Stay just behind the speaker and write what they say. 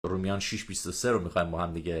رومیان 6:23 رو میخوایم با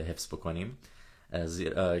هم دیگه حفظ بکنیم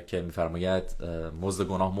که میفرماید مزد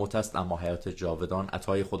گناه موت است اما حیات جاودان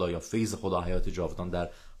عطای خدا یا فیض خدا حیات جاودان در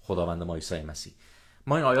خداوند ما عیسی مسیح.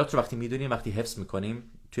 ما این آیات رو وقتی میدونیم، وقتی حفظ میکنیم،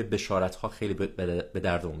 توی بشارت ها خیلی به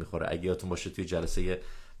دردمون میخوره. اگه یادتون باشه توی جلسه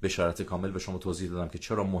بشارت کامل به شما توضیح دادم که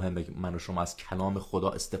چرا مهمه من و شما از کلام خدا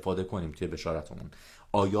استفاده کنیم توی بشارتمون،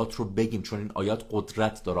 آیات رو بگیم، چون این آیات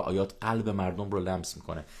قدرت داره. آیات قلب مردم رو لمس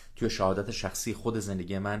میکنه. توی شهادت شخصی خود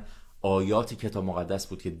زندگی من آیاتی کتاب مقدس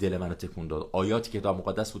بود که دل منو تکون داد. آیاتی کتاب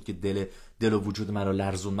مقدس بود که دل و وجود من رو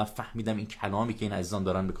لرزون. من فهمیدم این کلامی که این عزیزان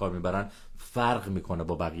دارن به کار میبرن فرق میکنه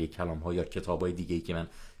با بقیه کلام ها یا کتاب های دیگه‌ای که من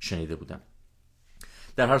شنیده بودم.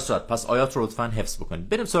 در هر صورت پس آیات رو لطفاً حفظ بکنید.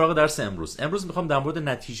 بریم سراغ درس امروز میخوام در مورد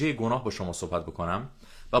نتیجه گناه با شما صحبت بکنم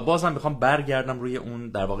و بازم میخوام برگردم روی اون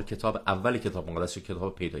در واقع کتاب اول کتاب مقدس،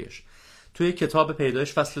 کتاب پیدایش. توی کتاب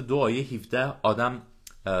پیدایش فصل 2 آیه 17 آدم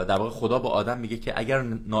در واقع خدا با آدم میگه که اگر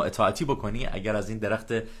نااطاعتی بکنی، اگر از این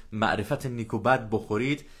درخت معرفت نیک و بد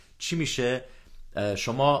بخورید، چی میشه؟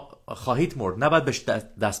 شما خواهید مرد. نباید بهش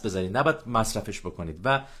دست بزنید، نباید مصرفش بکنید.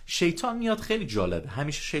 و شیطان میاد، خیلی جالبه،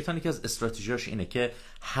 همیشه شیطان یکی از استراتژیاش اینه که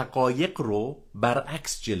حقایق رو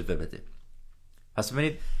برعکس جلوه بده. پس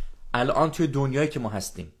ببینید الان توی دنیایی که ما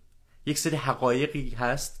هستیم یک سری حقایقی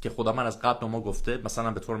هست که خدا من از قبل به ما گفته،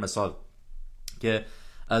 مثلا به طور مثال که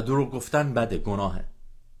دروغ گفتن بده، گناهه.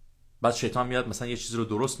 بعد شیطان میاد مثلا یه چیزی رو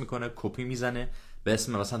درست میکنه، کپی میزنه به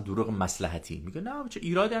اسم مثلا دروغ مصلحتی، میگه نه چه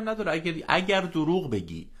ایرادی هم نداره اگر دروغ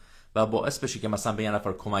بگی و باعث بشه که مثلا به یه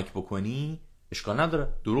نفر کمک بکنی، اشکال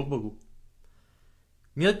نداره، دروغ بگو.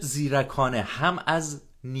 میاد زیرکانه هم از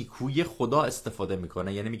نیکویی خدا استفاده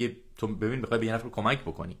میکنه، یعنی میگه تو ببین میخوای به یه نفر کمک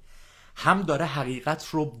بکنی، هم داره حقیقت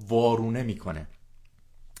رو وارونه میکنه.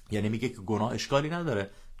 یعنی میگه که گناه اشکالی نداره،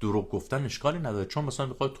 دروغ گفتن اشکالی نداره، چون مثلا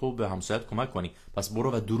میخوای تو به همسایت کمک کنی، پس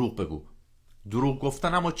برو و دروغ بگو. دروغ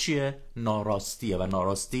گفتن اما چیه؟ ناراستیه و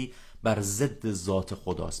ناراستی بر ضد ذات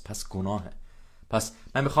خداست، پس گناهه. پس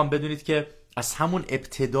من میخوام بدونید که از همون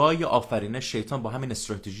ابتدای آفرینش شیطان با همین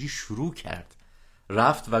استراتژی شروع کرد.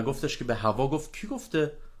 رفت و گفتش که به حوا گفت کی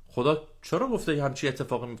گفته؟ خدا چرا گفته همچی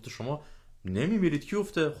اتفاقی میفته؟ شما نمیمیرید. کی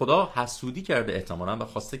گفته؟ خدا حسودی کرده احتمالاً و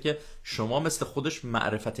خواسته که شما مثل خودش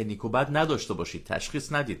معرفت نیک و بد نداشته باشید،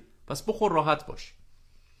 تشخیص ندید، پس بخور راحت باش.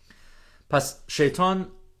 پس شیطان،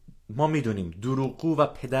 ما میدونیم، دروغگو و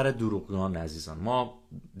پدر دروغگویان عزیزان. ما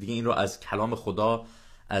دیگه این رو از کلام خدا،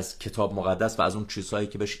 از کتاب مقدس و از اون چیزهایی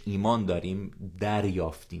که بهش ایمان داریم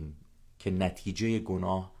دریافتیم که نتیجه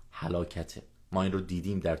گناه هلاکته. ما این رو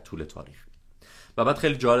دیدیم در طول تاریخ. و بعد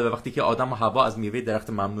خیلی جالبه وقتی که آدم و حوا از میوه درخت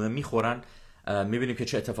ممنوعه میخورن، میبینیم که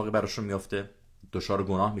چه اتفاقی براشون میفته. دچار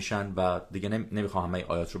گناه میشن و دیگه نمیخوام همه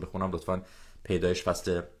آیات رو بخونم، لطفاً پیدایش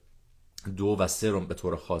فصل 2 و 3 رو به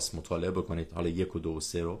طور خاص مطالعه بکنید، حالا 1 و 2 و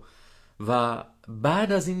 3 رو. و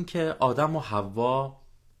بعد از این که آدم و حوا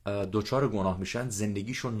دچار گناه میشن،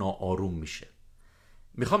 زندگیشون ناآروم میشه.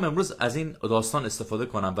 میخوام امروز از این داستان استفاده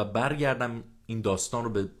کنم و برگردم این داستان رو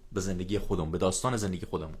به زندگی خودمون، به داستان زندگی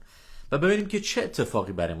خودمون و ببینیم که چه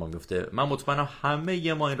اتفاقی برای ما میفته. من مطمئنم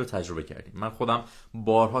همه ما این رو تجربه کردیم. من خودم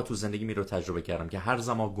بارها تو زندگی می رو تجربه کردم که هر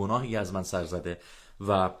زمان گناهی از من سر زده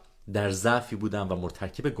و در ضعفی بودم و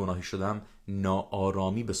مرتکب گناهی شدم،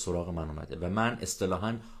 ناآرامی به سراغ من اومده و من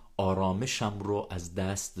اصطلاحاً آرامشم رو از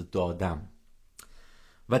دست دادم.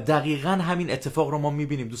 و دقیقاً همین اتفاق رو ما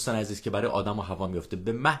میبینیم دوستان عزیز که برای آدم و حوا میفته.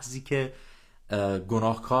 به محضی که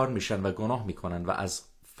گناهکار میشن و گناه میکنن و از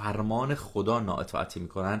فرمان خدا نااطاعتی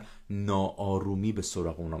میکنن، ناآرومی به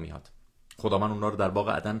سراغ اونا میاد. خدا من اونا رو در باغ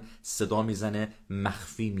عدن صدا میزنه،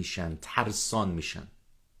 مخفی میشن، ترسان میشن.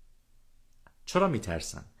 چرا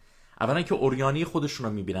میترسن؟ اولا که عریانی خودشون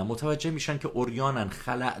رو میبینن، متوجه میشن که عریانن،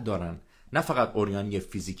 خلأ دارن. نه فقط عریانی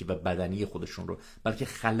فیزیکی و بدنی خودشون رو، بلکه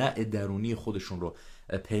خلأ درونی خودشون رو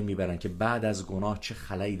پی میبرن که بعد از گناه چه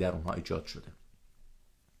خلأی در اونها ایجاد شده.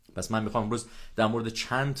 پس من میخوام امروز در مورد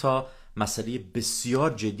چند تا مسئله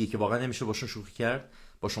بسیار جدی که واقعا نمیشه باشون شوخی کرد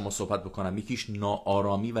با شما صحبت بکنم. یکیش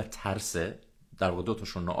ناآرامی و ترسه، در واقع دو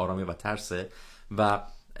تاشون ناآرامی و ترسه. و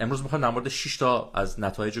امروز میخوام در مورد 6 تا از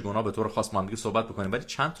نتایج گناه به طور خاص با هم دیگه صحبت بکنیم، ولی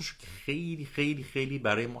چند تاشو که خیلی خیلی خیلی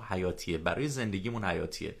برای ما حیاتیه، برای زندگیمون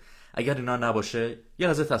حیاتیه. اگر اینا نباشه، یه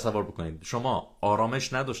لحظه تصور بکنید شما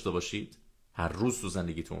آرامش نداشته باشید هر روز تو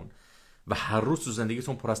زندگیتون و هر روز تو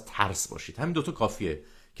زندگیتون پر از ترس باشید. همین دوتا کافیه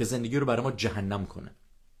که زندگی رو برای ما جهنم کنه.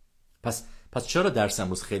 پس چرا درس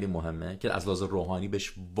امروز خیلی مهمه که از لحاظ روحانی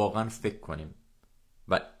بهش واقعا فکر کنیم.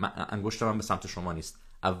 و انگشت من به سمت شما نیست،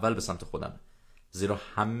 اول به سمت خودم، زیرا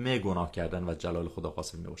همه گناه کردن و جلال خدا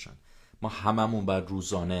قاصر میباشن. ما هممون باید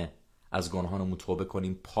روزانه از گناهانمون توبه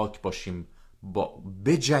کنیم، پاک باشیم،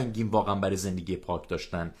 بجنگیم واقعا برای زندگی پاک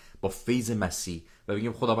داشتن با فیض مسیح و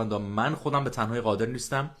بگیم خداوندا من خودم به تنهایی قادر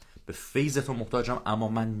نیستم، به فیض تو محتاجم، اما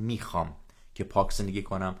من میخوام که پاک زندگی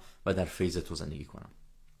کنم و در فیض تو زندگی کنم.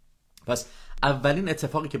 پس اولین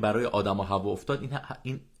اتفاقی که برای آدم و حوا افتاد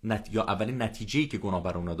یا اولین نتیجه‌ای که گناه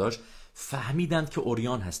بر اونا داشت، فهمیدند که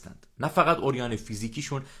عریان هستند. نه فقط عریان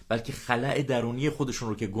فیزیکیشون، بلکه خلأ درونی خودشون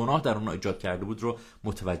رو که گناه در اونا ایجاد کرده بود رو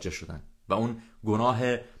متوجه شدن و اون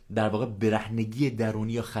گناه در واقع برهنگی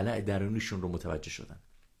درونی یا خلأ درونیشون رو متوجه شدن.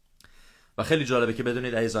 و خیلی جالبه که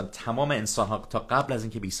بدونید عزیزان، تمام انسان‌ها تا قبل از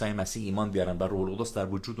اینکه به عیسی مسیح ایمان بیارن و روح القدس در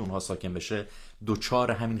وجود اونها ساکن بشه،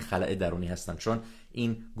 دوچار همین خلأ درونی هستن، چون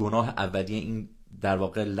این گناه اولیه، این در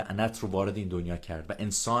واقع لعنت رو وارد این دنیا کرد و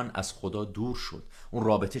انسان از خدا دور شد، اون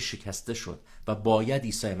رابطه شکسته شد و باید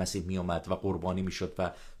عیسی مسیح می اومد و قربانی میشد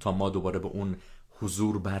و تا ما دوباره به اون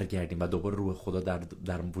حضور برگردیم و دوباره روح خدا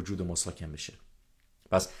در وجود ما ساکن بشه.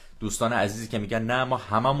 پس دوستان عزیزی که میگن نه ما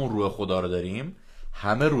هممون روح خدا رو داریم،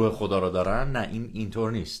 همه روح خدا رو دارن، نه،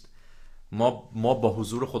 اینطور نیست. ما با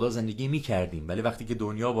حضور خدا زندگی میکردیم، ولی وقتی که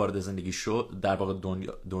دنیا وارد زندگی شد، در واقع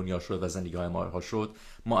دنیا شد و زندگی های ما شد،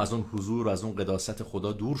 ما از اون حضور و از اون قداست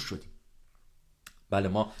خدا دور شدیم. بله،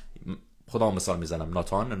 ما خدا مثال میزنم،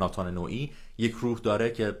 ناتان نوعی یک روح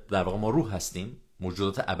داره که در واقع ما روح هستیم،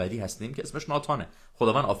 موجودات ابدی هستیم که اسمش ناتانه.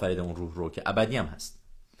 خداوند آفریده اون روح رو که ابدی هم هست.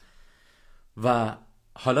 و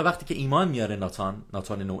حالا وقتی که ایمان میاره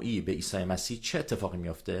ناتان نوعی به عیسی مسیح، چه اتفاقی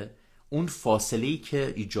میافته؟ اون فاصله‌ای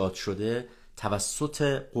که ایجاد شده توسط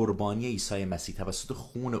قربانی عیسی مسیح، توسط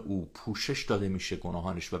خون او پوشش داده میشه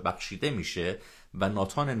گناهانش و بخشیده میشه و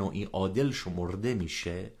ناتان نوعی عادل شمرده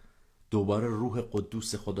میشه. دوباره روح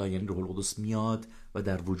قدوس خدا، یعنی روح القدس، میاد و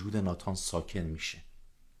در وجود ناتان ساکن میشه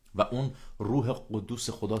و اون روح قدوس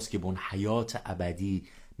خداست که به اون حیات ابدی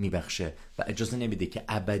میبخشه و اجازه نمیده که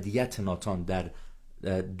ابدیت ناتان در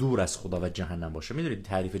دور از خدا و جهنم باشه. میدونید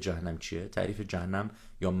تعریف جهنم چیه؟ تعریف جهنم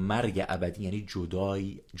یا مرگ ابدی یعنی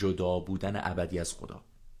جدا بودن ابدی از خدا.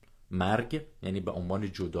 مرگ یعنی به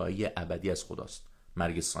عنوان جدایی ابدی از خداست.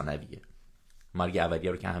 مرگ ثانویه، مرگ ابدی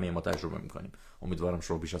رو که همه ما تجربه میکنیم. امیدوارم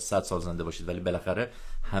شما بیش از 100 سال زنده باشید، ولی بالاخره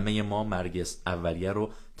همه ما مرگ اولیه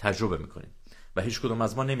رو تجربه میکنیم و هیچ کدوم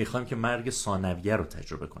از ما نمیخوایم که مرگ ثانویه رو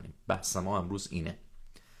تجربه کنیم. بحث ما امروز اینه.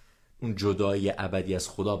 اون جدایی ابدی از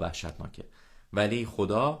خدا وحشتناکه، ولی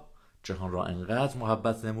خدا جهان را انقدر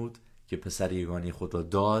محبت نمود که پسر یگانه خود را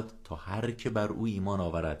داد تا هر که بر او ایمان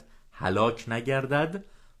آورد هلاک نگردد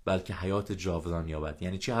بلکه حیات جاودان یابد.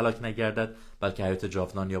 یعنی چی هلاک نگردد بلکه حیات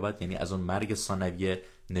جاودان یابد؟ یعنی از اون مرگ ثانویه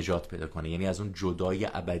نجات پیدا کنه، یعنی از اون جدایی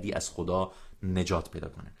ابدی از خدا نجات پیدا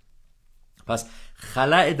کنه. پس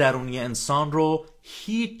خلأ درونی انسان رو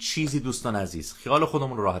هیچ چیزی، دوستان عزیز، خیال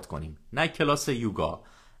خودمون رو راحت کنیم، نه کلاس یوگا،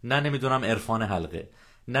 نه نمیدونم عرفان حلقه،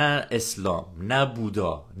 نه اسلام، نه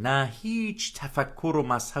بودا، نه هیچ تفکر و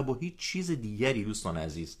مذهب و هیچ چیز دیگری دوستان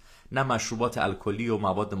عزیز، نه مشروبات الکلی و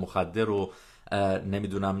مواد مخدر و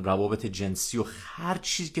نمیدونم روابط جنسی و هر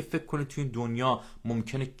چیزی که فکر کنید تو این دنیا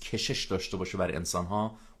ممکنه کشش داشته باشه برای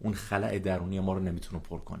انسان‌ها، اون خلأ درونی ما رو نمیتونه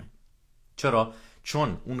پر کنه. چرا؟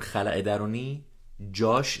 چون اون خلأ درونی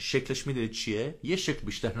جاش، شکلش میدونید چیه؟ یه شکل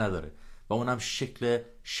بیشتر نداره و اونم شکل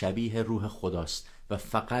شبیه روح خداست و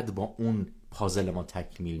فقط با اون پازل ما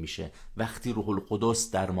تکمیل میشه. وقتی روح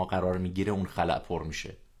القدس در ما قرار میگیره اون خلأ پر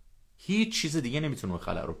میشه. هیچ چیز دیگه نمیتونه اون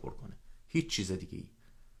خلأ رو پر کنه، هیچ چیز دیگه ای.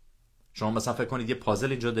 شما مثلا فکر کنید یه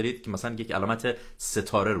پازل اینجا دارید که مثلا یک علامت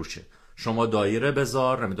ستاره روشه، شما دایره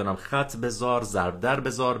بذار، نمیدونم خط بذار، ضرب در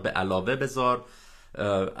بذار، به علاوه بذار،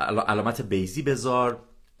 علامت بیضی بذار،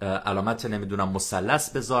 علامت نمیدونم مثلث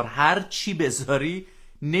بذار، هر چی بذاری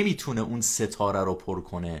نمیتونه اون ستاره رو پر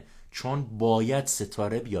کنه، چون باید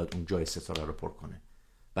ستاره بیاد اون جای ستاره رو پر کنه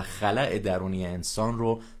و خلأ درونی انسان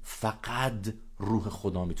رو فقط روح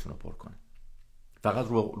خدا میتونه پر کنه. فقط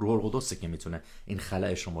روح القدسه که میتونه این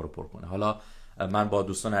خلأ شما رو پر کنه. حالا من با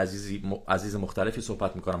دوستان عزیز مختلفی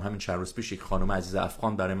صحبت میکنم. همین چند روز پیش یک خانم عزیز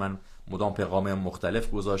افغان برای من مدام پیغام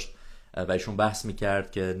مختلف گذاشت و ایشون بحث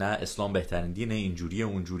میکرد که نه اسلام بهترین دینه، اینجوریه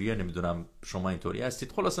اونجوریه، نمیدونم شما اینطوری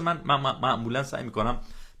هستید. خلاصه من معمولا سعی میکنم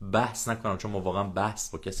بحث نکنم، چون ما واقعا بحث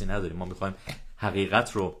با کسی نداریم. ما میخوایم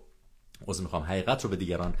حقیقت رو به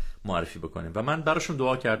دیگران معرفی بکنیم و من براشون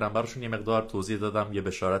دعا کردم، براشون یه مقدار توضیح دادم، یه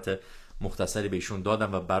بشارت مختصری بهشون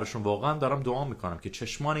دادم و براشون واقعا دارم دعا میکنم که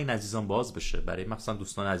چشمان این عزیزان باز بشه. برای مثلا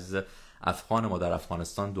دوستان عزیز افغان ما در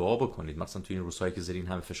افغانستان دعا بکنید، مثلا تو این روزهایی که زیر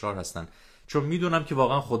همه فشار هستن، چون میدونم که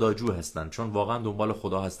واقعا خداجو هستن، چون واقعا دنبال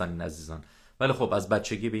خدا هستن این عزیزان. ولی خب از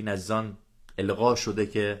بچگی به این عزیزان القا شده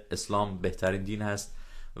که اسلام بهترین دین هست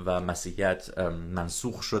و مسیحیت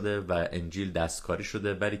منسوخ شده و انجیل دستکاری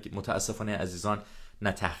شده، ولی متاسفانه عزیزان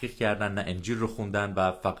نه تحقیق کردن، نه انجیل رو خوندن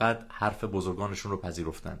و فقط حرف بزرگانشون رو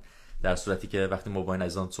پذیرفتن. در صورتی که وقتی ما با این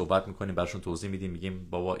عزیزان صحبت میکنیم، براشون توضیح میدیم، میگیم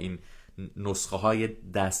بابا این نسخه های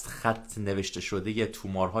دستخط نوشته شده،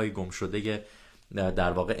 تومارهای گم شده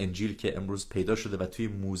در واقع انجیل که امروز پیدا شده و توی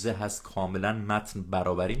موزه هست، کاملا متن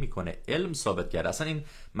برابری میکنه، علم ثابت کرده. اصلا این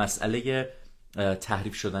مسئله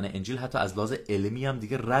تحریف شدن انجیل حتی از لحاظ علمی هم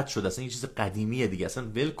دیگه رد شده، اصلا این چیز قدیمیه دیگه، اصلا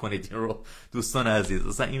ول کنید این رو دوستان عزیز.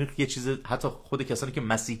 اصلا این یه چیز، حتی خود کسانی که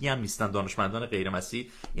مسیحی هم نیستن، دانشمندان غیر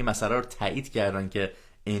مسیحی این مسئله رو تایید کردن که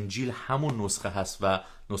انجیل همون نسخه هست و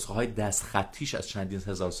نسخه های دست خطیش از چندین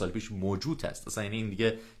هزار سال پیش موجود هست. اصلا این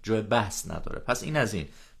دیگه جای بحث نداره. پس این از این،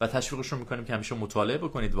 و تشویقشون میکنیم که همیشه مطالعه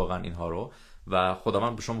بکنید واقعا اینها رو و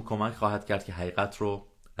خداوند به شما کمک خواهد کرد که حقیقت رو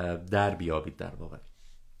در بیابید در واقع.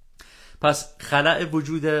 پس خلأ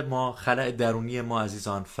وجود ما، خلأ درونی ما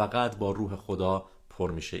عزیزان، فقط با روح خدا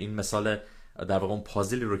پر میشه. این مثال در واقع اون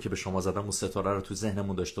پازلی رو که به شما زدم، اون ستاره رو تو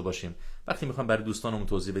ذهنمون داشته باشیم وقتی میخوایم برای دوستانمون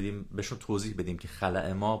توضیح بدیم، بهشون توضیح بدیم که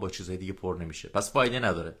خلأ ما با چیزهای دیگه پر نمیشه. پس فایده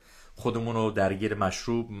نداره خودمون رو درگیر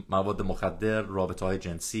مشروب، مواد مخدر، رابطه‌های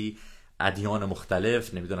جنسی، ادیان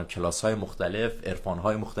مختلف، نمیدونم کلاس‌های مختلف،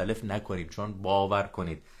 عرفان‌های مختلف نکنیم، چون باور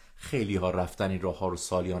کنید خیلی ها رفتن این راه‌ها رو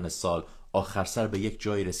سالیان سال، آخر سر به یک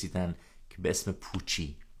جایی رسیدن که به اسم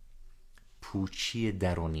پوچی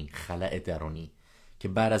درونی، خلأ درونی، که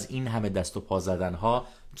بعد از این همه دست و پا زدن ها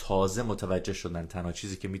تازه متوجه شدن تنها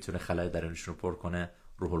چیزی که میتونه خلأ درونیشون رو پر کنه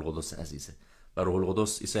روح القدس عزیزه. و روح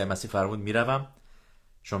القدس، عیسی مسیح فرمود میروم،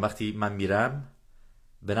 چون وقتی من میرم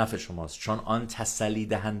به نفع شماست، چون آن تسلی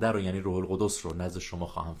دهنده رو، یعنی روح القدس رو نزد شما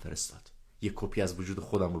خواهم فرستاد. یک کپی از وجود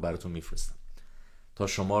خودم رو براتون میفرستم تا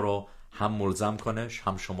شما رو هم ملزم کنه،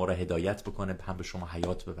 هم شما رو هدایت بکنه، هم به شما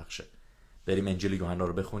حیات ببخشه. بریم انجیل یوحنا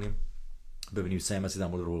رو بخونیم ببینیم عیسی مسیح در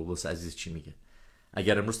مورد روح القدس عزیز چی میگه.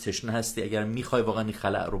 اگر امروز تشنه هستی، اگر میخوای واقعا این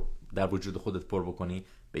خلأ رو در وجود خودت پر بکنی،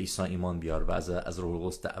 به عیسی ایمان بیار و از روح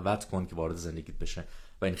القدس دعوت کن که وارد زندگیت بشه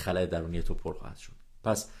و این خلأ درونی تو پر خواهد شد.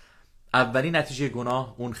 پس اولین نتیجه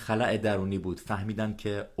گناه اون خلأ درونی بود، فهمیدن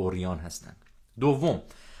که عریان هستن. دوم،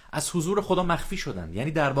 از حضور خدا مخفی شدن،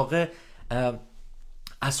 یعنی در واقع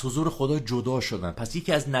از حضور خدا جدا شدن. پس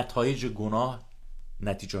یکی از نتایج گناه،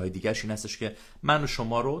 نتیجه های دیگرش این هستش که من و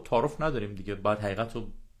شما رو تعارف نداریم دیگه، باید حقیقت رو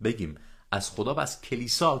بگیم، از خدا و از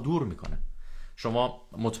کلیسا دور میکنه. شما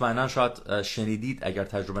مطمئنا شاید شنیدید، اگر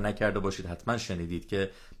تجربه نکرده باشید حتما شنیدید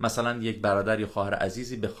که مثلا یک برادر یا خواهر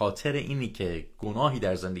عزیزی به خاطر اینی که گناهی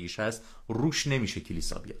در زندگیش هست روش نمیشه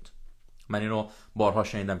کلیسا بیاد. من اینو بارها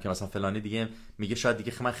شنیدم که مثلا فلانی دیگه میگه شاید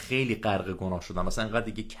دیگه من خیلی غرق گناه شدم، مثلا اینقدر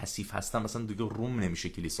دیگه کثیف هستم، مثلا دیگه روم نمیشه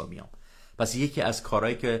کلیسا بیام. پس یکی از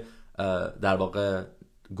کارهایی که در واقع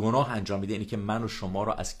گناه انجام میده اینی که من و شما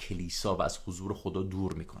رو از کلیسا و از حضور خدا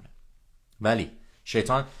دور میکنه. ولی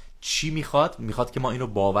شیطان چی میخواد؟ میخواد که ما اینو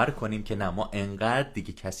باور کنیم که نه، ما انقدر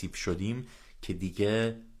دیگه کثیف شدیم که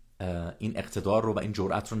دیگه این اقتدار رو و این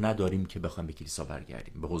جرأت رو نداریم که بخوایم به کلیسا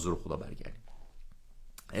برگردیم، به حضور خدا برگردیم.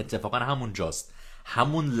 اتفاقا همون جاست،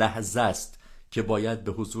 همون لحظه است که باید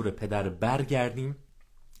به حضور پدر برگردیم،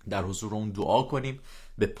 در حضور اون دعا کنیم،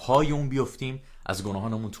 به پای اون بیفتیم، از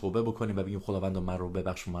گناهانمون توبه بکنیم و بگیم خداوند من رو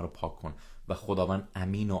ببخش و من رو پاک کن. و خداوند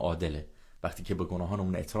امین و عادله، وقتی که به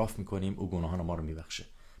گناهانمون اعتراف میکنیم او گناهان ما رو میبخشه.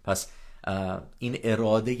 پس این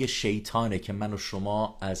اراده شیطانه که من و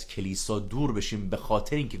شما از کلیسا دور بشیم به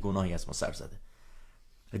خاطر اینکه گناهی از ما سر زده،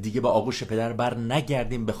 دیگه به آغوش پدر بر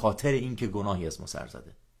نگردیم به خاطر اینکه گناهی از ما سر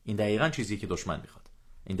زده. این دقیقاً چیزیه که دشمن میخواد،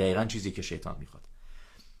 این دقیقاً چیزیه که شیطان میخواد.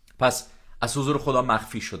 پس از حضور خدا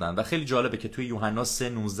مخفی شدن. و خیلی جالبه که توی یوحنا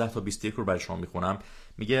 3:19 تا 21 رو برای شما میخونم،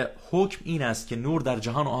 میگه حکم این است که نور در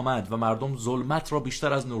جهان آمد و مردم ظلمت را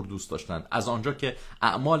بیشتر از نور دوست داشتند، از آنجا که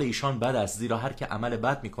اعمال ایشان بد است، زیرا هر که عمل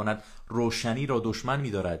بد میکند روشنی را دشمن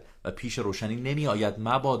میدارد و پیش روشنی نمی آید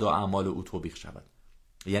مبادا اعمال او توبیخ شود.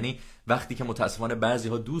 یعنی وقتی که متاسفانه بعضی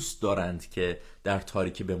ها دوست دارند که در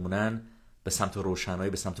تاریکی بمونن، به سمت روشنایی،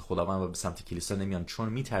 به سمت خداوند و به سمت کلیسا نمیان، چون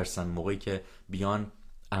میترسن موقعی که بیان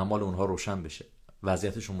اعمال اونها روشن بشه،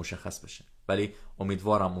 وضعیتشون مشخص بشه. ولی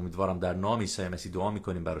امیدوارم در نام عیسی مسیح دعا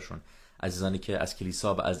میکنیم براشون، عزیزانی که از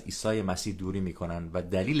کلیسا و از عیسی مسیح دوری میکنن و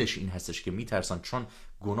دلیلش این هستش که میترسن چون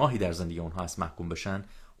گناهی در زندگی اونها هست محکوم بشن،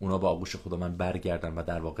 اونها با آغوش خداوند برگردن و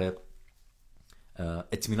در واقع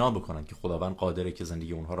اطمینان بکنن که خداوند قادره که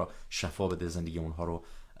زندگی اونها رو شفا بده، زندگی اونها رو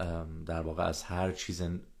در واقع از هر چیز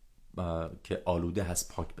که آلوده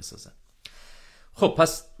هست پاک بسازه. خب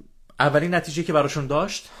پس اولین نتیجه که براشون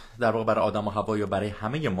داشت، در واقع برای آدم و حوا یا برای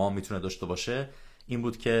همه ما میتونه داشته باشه، این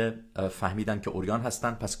بود که فهمیدن که عریان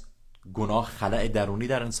هستن. پس گناه خلأ درونی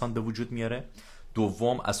در انسان به وجود میاره.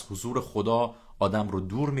 دوم، از حضور خدا آدم رو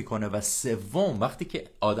دور میکنه. و سوم، وقتی که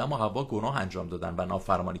آدم و حوا گناه انجام دادن و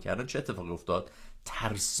نافرمانی کردن چه اتفاقی افتاد؟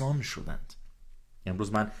 ترسان شدند.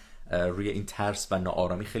 امروز من روی این ترس و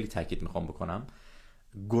ناآرامی خیلی تاکید میخوام بکنم.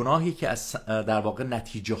 گناهی که از در واقع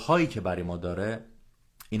نتیجه هایی که برای ما داره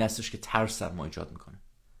این هستش که ترس در ما ایجاد میکنه.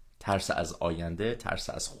 ترس از آینده، ترس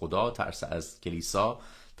از خدا، ترس از کلیسا،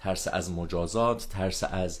 ترس از مجازات، ترس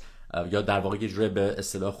از یا در واقع یه جوری به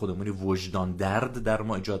اصطلاح خودمونی وجدان درد در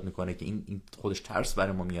ما ایجاد میکنه که این خودش ترس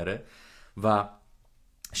برای ما میاره و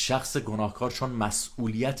شخص گناهکار چون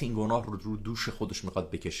مسئولیت این گناه رو دوش خودش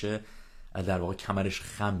میخواد بکشه، در واقع کمرش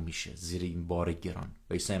خم میشه زیر این بار گران.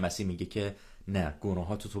 و عیسی مسیح میگه که نه،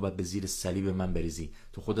 گناهاتو تو باید به زیر صلیب من بریزی،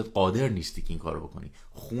 تو خودت قادر نیستی که این کارو بکنی،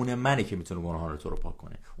 خون منه که میتونه گناهان رو تو رو پاک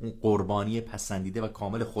کنه. اون قربانی پسندیده و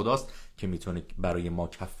کامل خداست که میتونه برای ما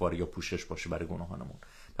کفاره یا پوشش باشه برای گناهانمون.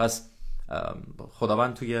 پس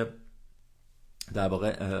خداوند توی در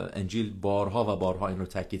واقع انجیل بارها و بارها این رو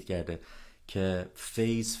تاکید کرده که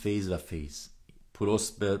فیض و فیض.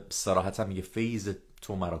 پولس به صراحت هم میگه فیض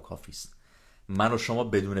تو مرا کافی است. من و شما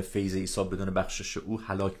بدون فیض عیسی، بدون بخشش او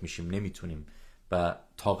هلاک میشیم، نمیتونیم و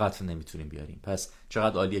طاقت نمیتونیم بیاریم. پس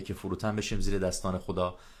چقدر عالیه که فروتن بشیم زیر دستان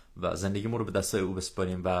خدا و زندگیمون رو به دستای او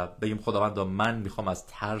بسپاریم و بگیم خداوندا من میخوام از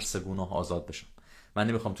ترس گناه آزاد بشم، من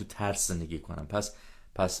نمیخوام تو ترس زندگی کنم.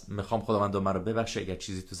 پس میخوام خداوندا من رو ببخشه اگر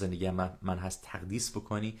چیزی تو زندگی من هست تقدیس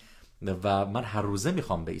بکنی و من هر روزه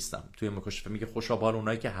میخوام بایستم. توی مکاشفه میگه خوشا بال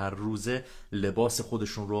اونایی که هر روزه لباس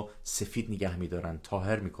خودشون رو سفید نگه میدارن،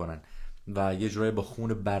 طاهر میکنن و یه جورایی با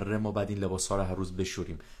خون بره ما بعد این لباس ها رو هر روز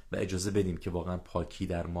بشوریم و اجازه بدیم که واقعا پاکی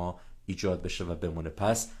در ما ایجاد بشه و بمونه.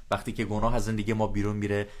 پس وقتی که گناه از زندگی ما بیرون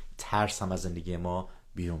میره، ترس هم از زندگی ما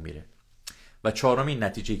بیرون میره. و چهارمین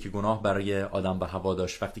نتیجه‌ای که گناه برای آدم و حوا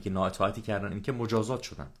داشت وقتی که نااطاعتی کردن، این که مجازات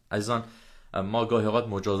شدن. عزیزان، ما گاهی اوقات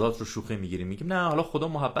مجازات رو شوخی میگیریم، میگیم نه حالا خدا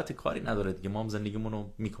محبت کاری نداره دیگه، ما هم زندگیمون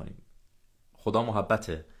رو میکنیم. خدا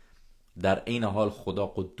محبته، در عین حال خدا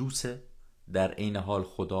قدوسه، در عین حال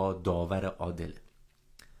خدا داور عادله.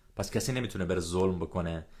 پس کسی نمیتونه بره ظلم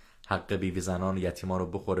بکنه، حق بیوی زنان و یتیمان رو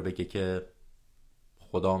بخوره بگه که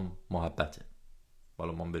خدا محبته،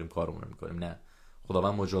 حالا ما بریم کارمون رو میکنیم. نه،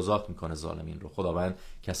 خداوند مجازات میکنه ظالمین رو. خداوند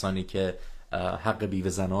کسانی که حق بیوه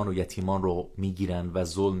زنان و یتیمان رو میگیرن و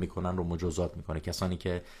ظلم میکنن رو مجازات میکنه. کسانی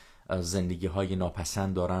که زندگی های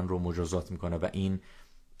ناپسند دارن رو مجازات میکنه. و این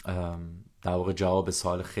در واقع جواب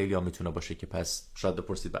سوال خیلی ها میتونه باشه که پس شاید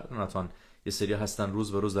بپرسید بعد ناتان یه سری هستن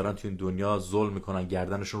روز به روز دارن تو این دنیا ظلم میکنن،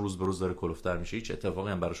 گردنشون روز به روز داره کلفتر میشه، هیچ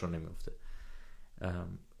اتفاقی هم براشون نمیفته.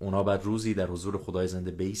 اونا بعد روزی در حضور خدای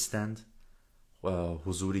زنده بایستند،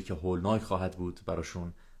 حضوری که هولناک خواهد بود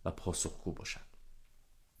براشون و پاسخگو باشن.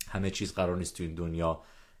 همه چیز قرار نیست تو این دنیا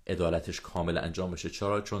عدالتش کامل انجام بشه.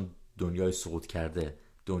 چرا؟ چون دنیای سقوط کرده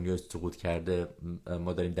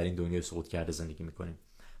ما داریم در این دنیای سقوط کرده زندگی میکنیم.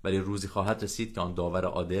 ولی روزی خواهد رسید که آن داور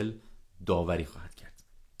عادل داوری خواهد کرد.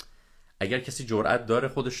 اگر کسی جرأت داره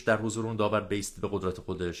خودش در حضور اون داور بیسته، به قدرت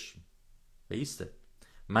خودش بیسته.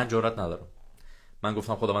 من جرأت ندارم. من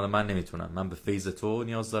گفتم خداوند من نمیتونم، من به فیض تو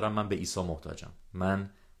نیاز دارم، من به عیسی محتاجم، من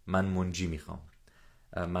منجی میخوام،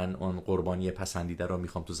 من اون قربانی پسندیده رو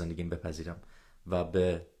میخوام تو زندگیم بپذیرم و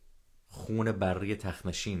به خون بری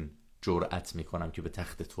تخت‌نشین جرأت میکنم که به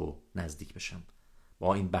تخت تو نزدیک بشم.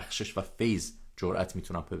 با این بخشش و فیض جرأت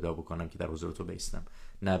میتونم پیدا بکنم که در حضور تو بایستم،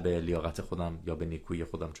 نه به لیاقت خودم یا به نیکویی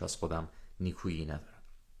خودم، چون از خودم نیکویی ندارم.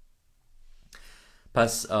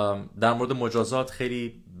 پس در مورد مجازات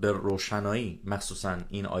خیلی به روشنایی، مخصوصا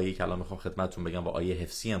این آیه که الان میخوام خدمتتون بگم و آیه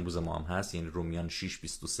حفظی امروز ما هم هست، یعنی رومیان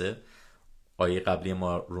 6:23. آیه قبلی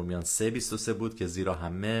ما رومیان 3:23 بود که زیرا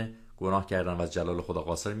همه گناه کردن و از جلال خدا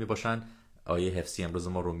قاصر میباشن. آیه حفظی امروز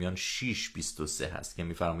ما رومیان 6:23 هست که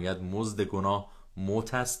میفرماید مزد گناه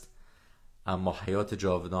موت است، اما حیات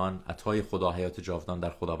جاودان، عطای خدا حیات جاودان در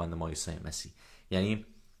خداوند ما عیسی مسیح. یعنی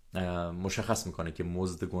مشخص میکنه که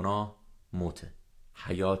مزد گناه موته،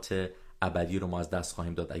 حیات ابدی رو ما از دست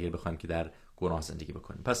خواهیم داد اگر بخوایم که در گناه زندگی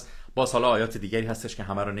بکنیم. پس باز حالا آیات دیگری هستش که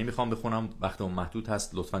همه رو نمیخوام بخونم، وقتمون محدود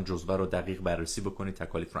هست. لطفاً جزوه رو دقیق بررسی بکنید،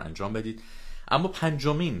 تکالیف رو انجام بدید. اما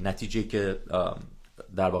پنجمین نتیجه که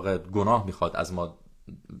در واقع گناه میخواد از ما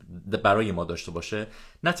برای ما داشته باشه،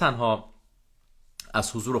 نه تنها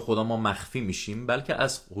از حضور خدا ما مخفی میشیم، بلکه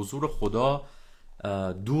از حضور خدا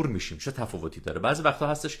دور میشیم. چه تفاوتی داره؟ بعضی وقتا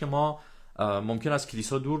هستش که ما ممکن از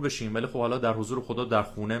کلیسا دور بشیم، ولی خب حالا در حضور خدا در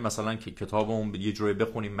خونه مثلا که کتابمون یه جوری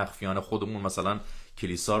بخونیم مخفیانه، خودمون مثلا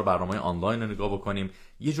کلیسا رو برنامه آنلاین رو نگاه بکنیم،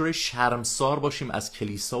 یه جوری شرمسار باشیم از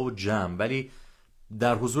کلیسا و جمع، ولی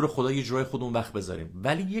در حضور خدا یه جوری خودمون وقت بذاریم.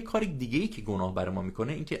 ولی یه کار دیگه‌ای که گناه برای ما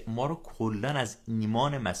میکنه این که ما رو کلاً از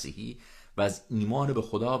ایمان مسیحی و از ایمان به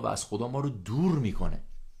خدا و از خدا ما رو دور میکنه.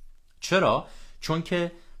 چرا؟ چون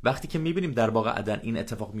که وقتی که میبینیم در باغ عدن این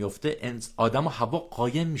اتفاق میفته، آدم و حوا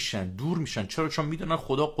قایم میشن، دور میشن. چرا؟ چون میدونن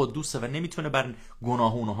خدا قدوسه و نمیتونه بر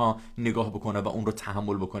گناه اونها نگاه بکنه و اون رو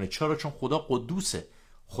تحمل بکنه. چرا؟ چون خدا قدوسه.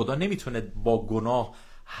 خدا نمیتونه با گناه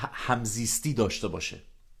همزیستی داشته باشه،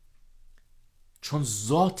 چون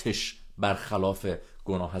ذاتش برخلاف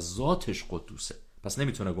گناه هست، ذاتش قدوسه، پس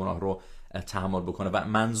نمیتونه گناه رو تحمل بکنه. و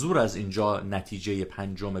منظور از اینجا نتیجه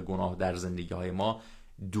پنجم گناه در زندگی های ما،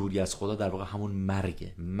 دوری از خدا، در واقع همون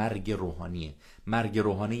مرگ روحانیه. مرگ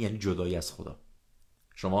روحانی یعنی جدایی از خدا.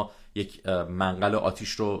 شما یک منقل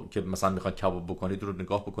آتیش رو که مثلا میخواید کباب بکنید رو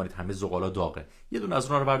نگاه بکنید، همه زغالا داغه، یه دونه از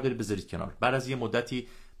اونها رو بردارید بذارید کنار. بعد از یه مدتی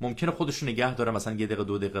ممکنه خودش نگه داره، مثلا 1 دقیقه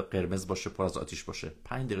 2 دقیقه قرمز باشه، پر از آتیش باشه،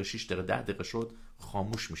 5 دقیقه 6 دقیقه 10 دقیقه شد،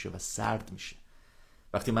 خاموش میشه و سرد میشه.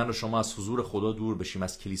 وقتی من و شما از حضور خدا دور بشیم،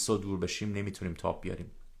 از کلیسا دور بشیم، نمیتونیم تاب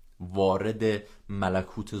بیاریم، وارد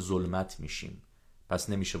ملکوت ظلمت میشیم. پس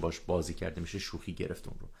نمیشه باش بازی کرده، میشه شوخی گرفت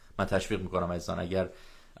اون رو. من تشویق میکنم عزیزان، اگر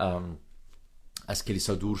از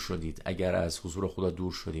کلیسا دور شدید، اگر از حضور خدا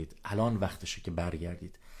دور شدید، الان وقتشه که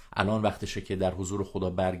برگردید. الان وقتشه که در حضور خدا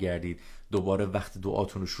برگردید، دوباره وقت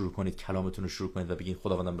دعاتون رو شروع کنید، کلامتون رو شروع کنید و بگید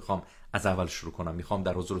خداوندم میخوام از اول شروع کنم، میخوام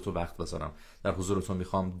در حضور تو وقت بذارم، در حضور تو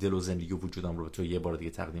میخوام دل و زندگی و وجودم رو به تو یه بار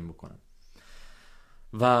دیگه تقدیم بکنم.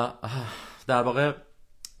 و در واقع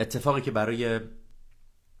اتفاقی که برای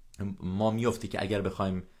ما میفته که اگر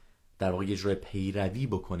بخوایم در واقع یه جور پیروی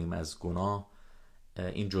بکنیم از گناه،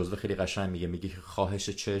 این جزوه خیلی قشنگ میگه که خواهش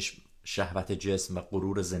چشم، شهوت جسم و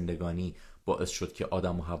غرور زندگانی باعث شد که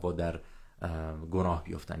آدم و حوا در گناه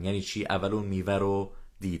بیفتن. یعنی چی؟ اول اون میوه رو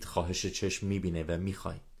دید، خواهش چشم میبینه و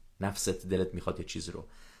میخوای، نفست دلت میخواد یه چیزی رو،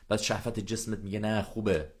 بعد شهوت جسمت میگه نه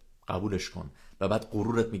خوبه قبولش کن، و بعد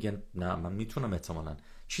غرورت میگه نه من میتونم، احتمالاً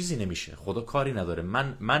چیزی نمیشه، خدا کاری نداره،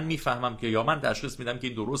 من میفهمم که، یا من تشخیص میدم که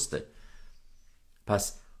این درسته.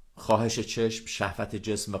 پس خواهش چشم، شهوت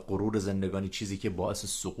جسم و غرور زندگانی چیزی که باعث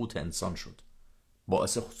سقوط انسان شد.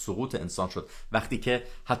 وقتی که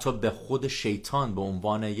حتی به خود شیطان به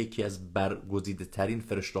عنوان یکی از برگزیده ترین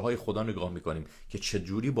فرشته های خدا نگاه میکنیم که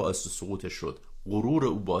چجوری باعث سقوطش شد، غرور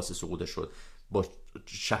او باعث سقوطش شد. با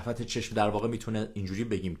شهوت چشم در واقع میتونه اینجوری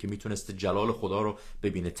بگیم که میتونست جلال خدا رو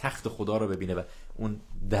ببینه، تخت خدا رو ببینه و اون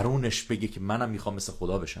درونش بگه که منم میخوام مثل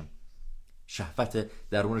خدا بشم. شهوت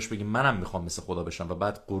درونش بگه منم میخوام مثل خدا بشم، و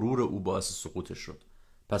بعد غرور او باعث سقوطش شد.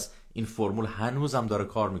 پس این فرمول هنوزم داره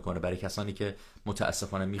کار میکنه برای کسانی که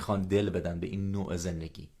متاسفانه میخوان دل بدن به این نوع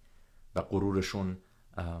زندگی و غرورشون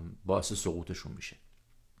باعث سقوطشون میشه.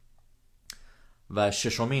 و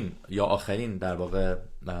ششمین یا آخرین در واقع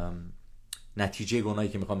نتیجه گناهی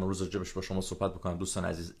که میخوام امروز راجبش با شما صحبت بکنم دوستان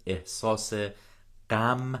عزیز، احساس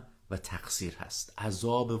غم و تقصیر هست،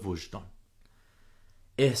 عذاب وجدان.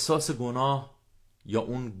 احساس گناه یا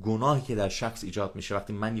اون گناهی که در شخص ایجاد میشه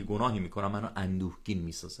وقتی من یه گناهی میکنم، منو اندوهگین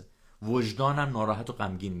میسازه، وجدانم ناراحت و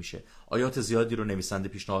غمگین میشه. آیات زیادی رو نویسنده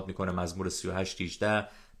پیشنهاد میکنه، مزمور 38 18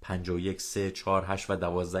 51 3 4 8 و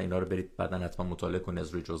 12. اینا رو برید بعداً حتما مطالعه کنید از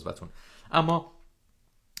روی جزوتون. اما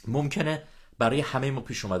ممکنه برای همه ما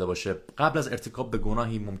پیش اومده باشه، قبل از ارتکاب به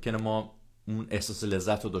گناهی ممکنه ما اون احساس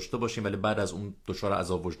لذت رو داشته باشیم، ولی بعد از اون دچار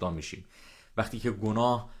عذاب وجدان میشیم. وقتی که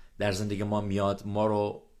گناه در زندگی ما میاد، ما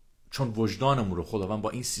رو، چون وجدانمون رو خداوند با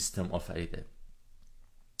این سیستم آفریده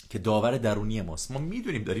که داور درونی ماست، ما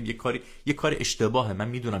میدونیم داریم یه کار اشتباهه، من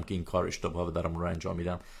میدونم که این کار اشتباهه دارم رو انجام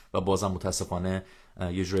میدم و بازم متاسفانه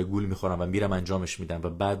یه جای گول میخورم و میرم انجامش میدم و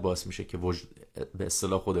بعد باعث میشه که به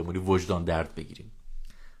اصطلاح خودمونی وجدان درد بگیریم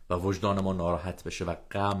و وجدان ما ناراحت بشه و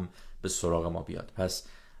غم به سراغ ما بیاد. پس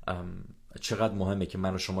چقدر مهمه که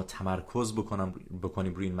من و شما تمرکز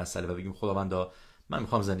بکنیم روی این مسئله و بگیم خداوندا من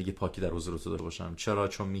میخوام زندگی پاکی در حضور تو داشته باشم. چرا؟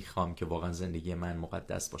 چون میخوام که واقعا زندگی من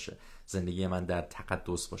مقدس باشه، زندگی من در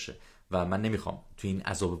تقدس باشه و من نمیخوام تو این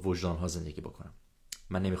عذاب وجدان ها زندگی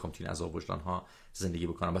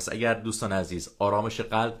بکنم. بس اگر دوستان عزیز آرامش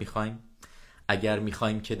قلب میخوایم، اگر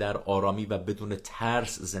میخوایم که در آرامی و بدون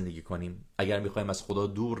ترس زندگی کنیم، اگر میخوایم از خدا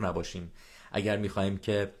دور نباشیم، اگر میخوایم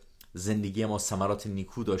که زندگی ما ثمرات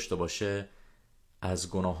نیکو داشته باشه، از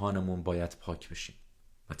گناهانمون باید پاک بشیم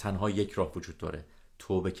و تنها یک راه وجود داره،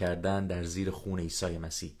 توبه کردن در زیر خون عیسی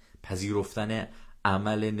مسیح، پذیرفتن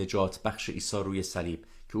عمل نجات بخش عیسی روی صلیب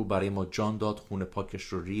که او برای ما جان داد، خون پاکش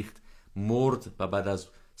رو ریخت، مرد و بعد از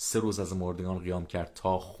 3 روز از مردگان قیام کرد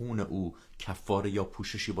تا خون او کفاره یا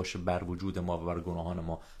پوششی باشه بر وجود ما و بر گناهان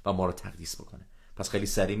ما و ما رو تقدیس بکنه. پس خیلی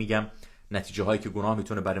سریع میگم نتیجه هایی که گناه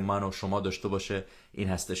میتونه برای من و شما داشته باشه این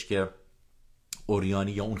هستش که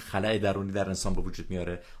اوریانی یا اون خلأ درونی در انسان به وجود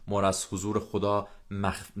میاره، ما را از حضور خدا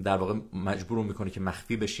در واقع مجبور میکنه که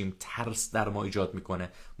مخفی بشیم، ترس در ما ایجاد میکنه،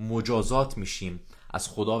 مجازات میشیم، از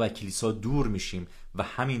خدا و کلیسا دور میشیم و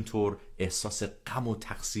همینطور احساس غم و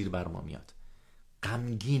تقصیر بر ما میاد،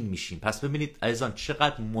 غمگین میشیم. پس ببینید عزیزان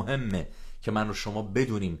چقدر مهمه که من و شما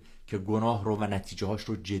بدونیم که گناه رو و نتیجه هاش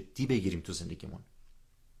رو جدی بگیریم تو زندگیمون.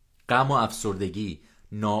 غم و افسردگی،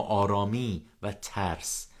 ناآرامی و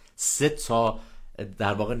ترس، 3 تا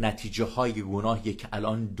در واقع نتیجه های گناهیه که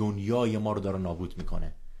الان دنیای ما رو داره نابود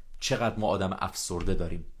میکنه. چقدر ما آدم افسرده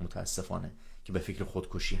داریم متاسفانه که به فکر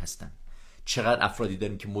خودکشی هستن. چقدر افرادی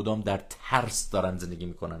داریم که مدام در ترس دارن زندگی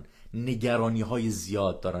میکنن، نگرانی های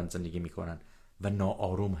زیاد دارن زندگی میکنن و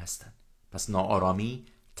ناآروم هستن. پس ناآرامی،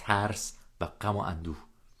 ترس و غم و اندوه،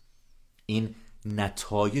 این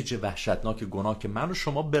نتایج وحشتناک گناه که من و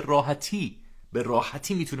شما به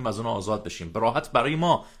راحتی میتونیم از اون آزاد بشیم. به راحت برای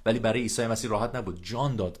ما، ولی برای عیسی مسیح راحت نبود،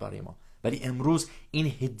 جان داد برای ما. ولی امروز این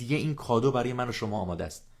هدیه، این کادو برای من و شما آماده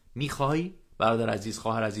است. میخوای برادر عزیز،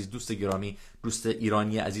 خواهر عزیز، دوست گرامی، دوست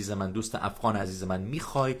ایرانی عزیز من، دوست افغان عزیز من،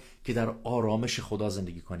 میخوای که در آرامش خدا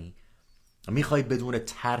زندگی کنی؟ میخوای بدون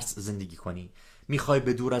ترس زندگی کنی؟ میخوای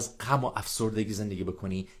به دور از غم و افسردگی زندگی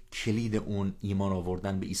بکنی؟ کلید اون ایمان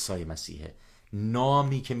آوردن به عیسی مسیحه.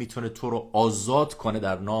 نامی که میتونه تو رو آزاد کنه،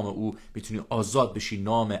 در نام او میتونی آزاد بشی.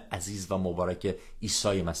 نام عزیز و مبارک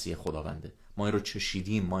عیسی مسیح خداونده. ما این رو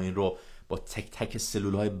چشیدیم، ما این رو با تک تک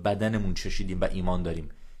سلولهای بدنمون چشیدیم و ایمان داریم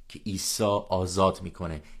که عیسی آزاد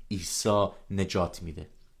میکنه، عیسی نجات میده.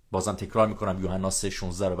 بازم تکرار میکنم یوحنا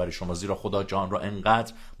 3:16 رو برای شما: زیرا خدا جهان را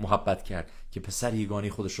انقدر محبت کرد که پسر یگانه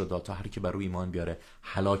خودش رو داد تا هر کی بر او ایمان بیاره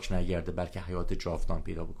هلاک نگرده بلکه حیات جاودان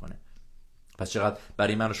پیدا بکنه. پس چقدر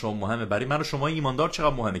برای من و شما مهمه، برای من و شما ایماندار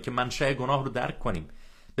چقدر مهمه که منشأ گناه رو درک کنیم.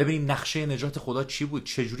 ببینیم نقشه نجات خدا چی بود،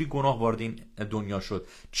 چجوری گناه وارد این دنیا شد،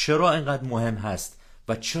 چرا اینقدر مهم هست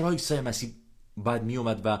و چرا عیسی مسیح بعد می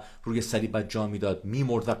اومد و روی صلیب بعد جان میداد،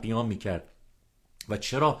 میمرد و قیام میکرد، و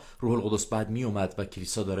چرا روح القدس بعد می اومد و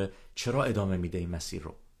کلیسا داره چرا ادامه میده این مسیر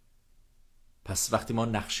رو. پس وقتی ما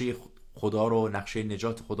نقشه خدا رو، نقشه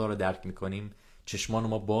نجات خدا رو درک میکنیم، چشمان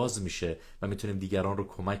ما باز میشه و میتونیم دیگران رو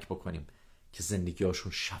کمک بکنیم که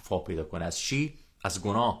زندگیاشون شفا پیدا کنه. از چی؟ از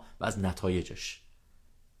گناه و از نتایجش،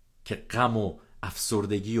 که غم و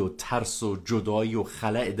افسردگی و ترس و جدایی و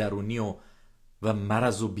خلأ درونی و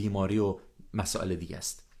مرض و بیماری و مسائل دیگه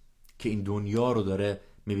است که این دنیا رو داره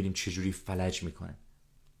میبینیم چجوری فلج میکنه.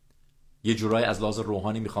 یه جورایی از لحاظ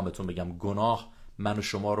روحانی میخوام بهتون بگم گناه من و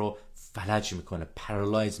شما رو فلج میکنه،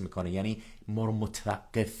 پارالایز میکنه، یعنی ما رو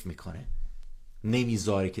متوقف میکنه،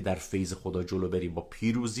 نمیذاره که در فیض خدا جلو بریم، با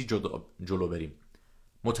پیروزی جلو بریم.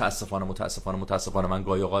 متاسفانه من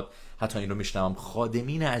گاهی اوقات حتی این رو میشنوم،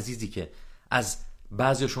 خادمین عزیزی که از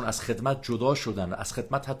بعضیشون از خدمت جدا شدن، از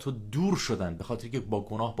خدمت حتی دور شدن به خاطر که با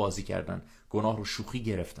گناه بازی کردن، گناه رو شوخی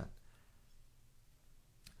گرفتن.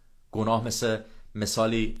 گناه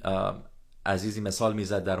مثالی عزیزی مثال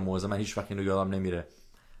میزد در موعظه، من هیچ وقت اینو یادم نمیره،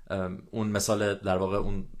 اون مثال در واقع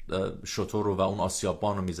اون شتر رو و اون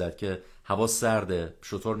آسیابان رو میزد که هوا سرده،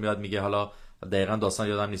 شتر میاد میگه، حالا دقیقاً داستان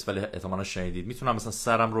یادم نیست ولی احتمالاً شنیدید، میتونم مثلا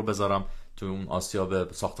سرم رو بذارم تو اون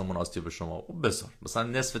آسیاب ساختمون آسیاب شما، بذار مثلا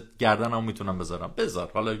نصف گردنمو میتونم بذارم،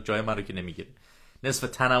 بذار حالا جای من رو که نمیگیره، نصف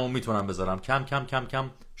تنمو میتونم بذارم. کم کم کم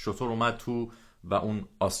کم شتر اومد تو و اون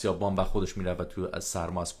آسیابان و خودش میره و تو از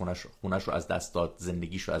سرما از خونش رو از دست داد،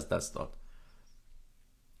 زندگیش رو از دست داد.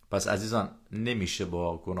 پس عزیزان نمیشه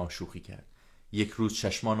با گناه شوخی کرد. یک روز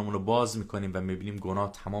چشمانمون رو باز میکنیم و میبینیم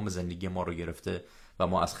گناه تمام زندگی ما رو گرفته و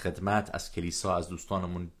ما از خدمت، از کلیسا، از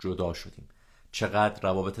دوستانمون جدا شدیم. چقدر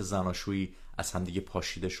روابط زناشویی از همدیگه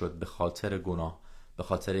پاشیده شد به خاطر گناه، به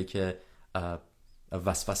خاطر که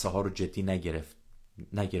وسوسه ها رو جدی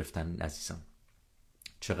نگرفتن عزیزان.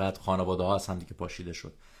 چقدر خانواده ها از همدیگه پاشیده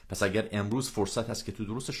شد. پس اگر امروز فرصت هست که تو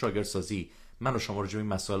دروس شاگردسازی من و شما راجع به این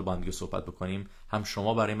مسائل با هم دیگه صحبت بکنیم، هم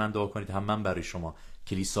شما برای من دعا کنید، هم من برای شما،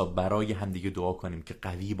 کلیسا برای همدیگه دعا کنیم که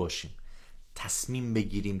قوی باشیم، تصمیم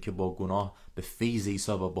بگیریم که با گناه به فیض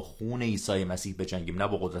عیسی و با خون عیسی مسیح بجنگیم، نه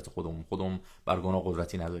با قدرت خودمون بر گناه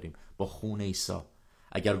قدرتی نداریم، با خون عیسی.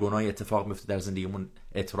 اگر گناهی اتفاق میفته در زندگیمون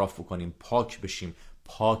اعتراف بکنیم، پاک بشیم.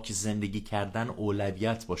 پاک زندگی کردن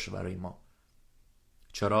اولویت باشه برای ما.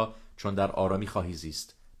 چرا؟ چون در آرامی خواهی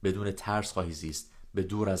زیست، بدون ترس خواهی زیست، به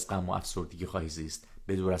دور از غم و افسردگی خواهی زیست،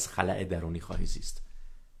 به دور از خلأ درونی خواهی زیست.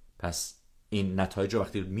 پس این نتایج رو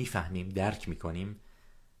وقتی میفهمیم، درک میکنیم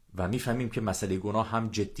و میفهمیم که مسئله گناه هم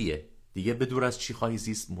جدیه، دیگه به دور از چی خواهی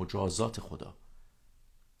زیست؟ مجازات خدا.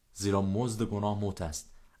 زیرا مزد گناه موت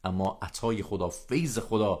است، اما عطای خدا، فیض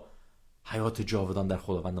خدا، حیات جاودان در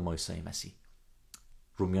خداوند ما عیسی مسیح.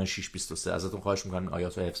 رومیان 6:23. ازتون خواهش میکنم این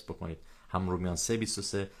آیات رو حفظ بکنید، هم رومیان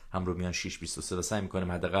 3:23 هم رومیان 6:23. و سعی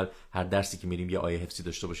میکنیم حداقل هر درسی که میریم یه آیه حفظی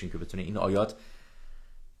داشته باشیم که بتونه این آیات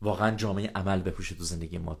واقعا جامعه عمل بپوشه تو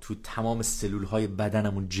زندگی ما، تو تمام سلول های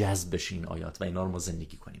بدنمون جذب بشه این آیات و اینا رو ما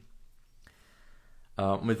زندگی کنیم.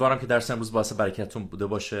 امیدوارم که درس امروز باعث برکتتون بوده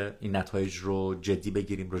باشه. این نتایج رو جدی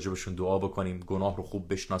بگیریم، راجبشون دعا بکنیم، گناه رو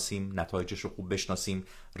خوب بشناسیم، نتایجش رو خوب بشناسیم،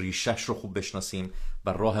 ریشش رو خوب بشناسیم و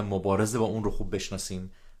راه مبارزه با اون رو خوب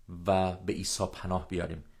بشناسیم و به عیسی پناه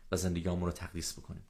بیاریم و زندگیمون رو تقدیس بکنیم.